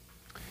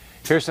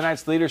Here's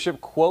tonight's leadership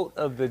quote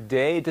of the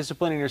day.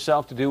 Disciplining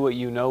yourself to do what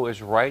you know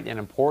is right and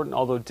important,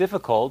 although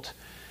difficult,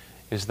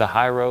 is the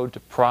high road to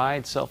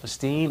pride,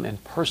 self-esteem,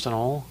 and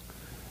personal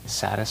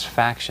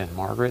satisfaction.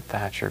 Margaret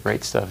Thatcher.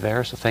 Great stuff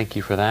there, so thank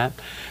you for that.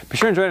 Be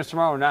sure to join us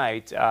tomorrow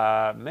night.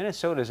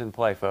 Minnesota's in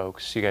play,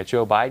 folks. You got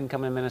Joe Biden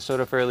coming to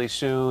Minnesota fairly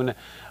soon.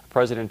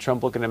 President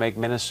Trump looking to make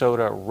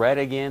Minnesota red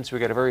again. So we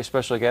got a very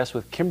special guest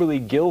with Kimberly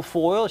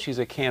Guilfoyle. She's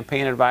a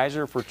campaign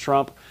advisor for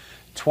Trump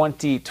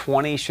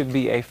 2020. Should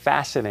be a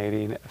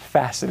fascinating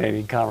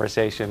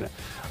conversation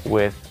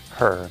with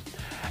her.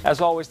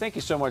 As always, thank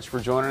you so much for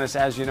joining us.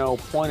 As you know,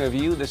 Point of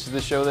View, this is the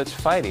show that's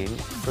fighting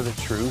for the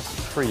truth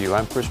for you.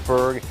 I'm Chris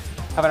Berg.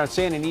 Have an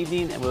outstanding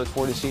evening, and we look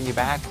forward to seeing you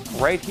back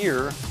right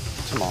here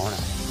tomorrow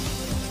night.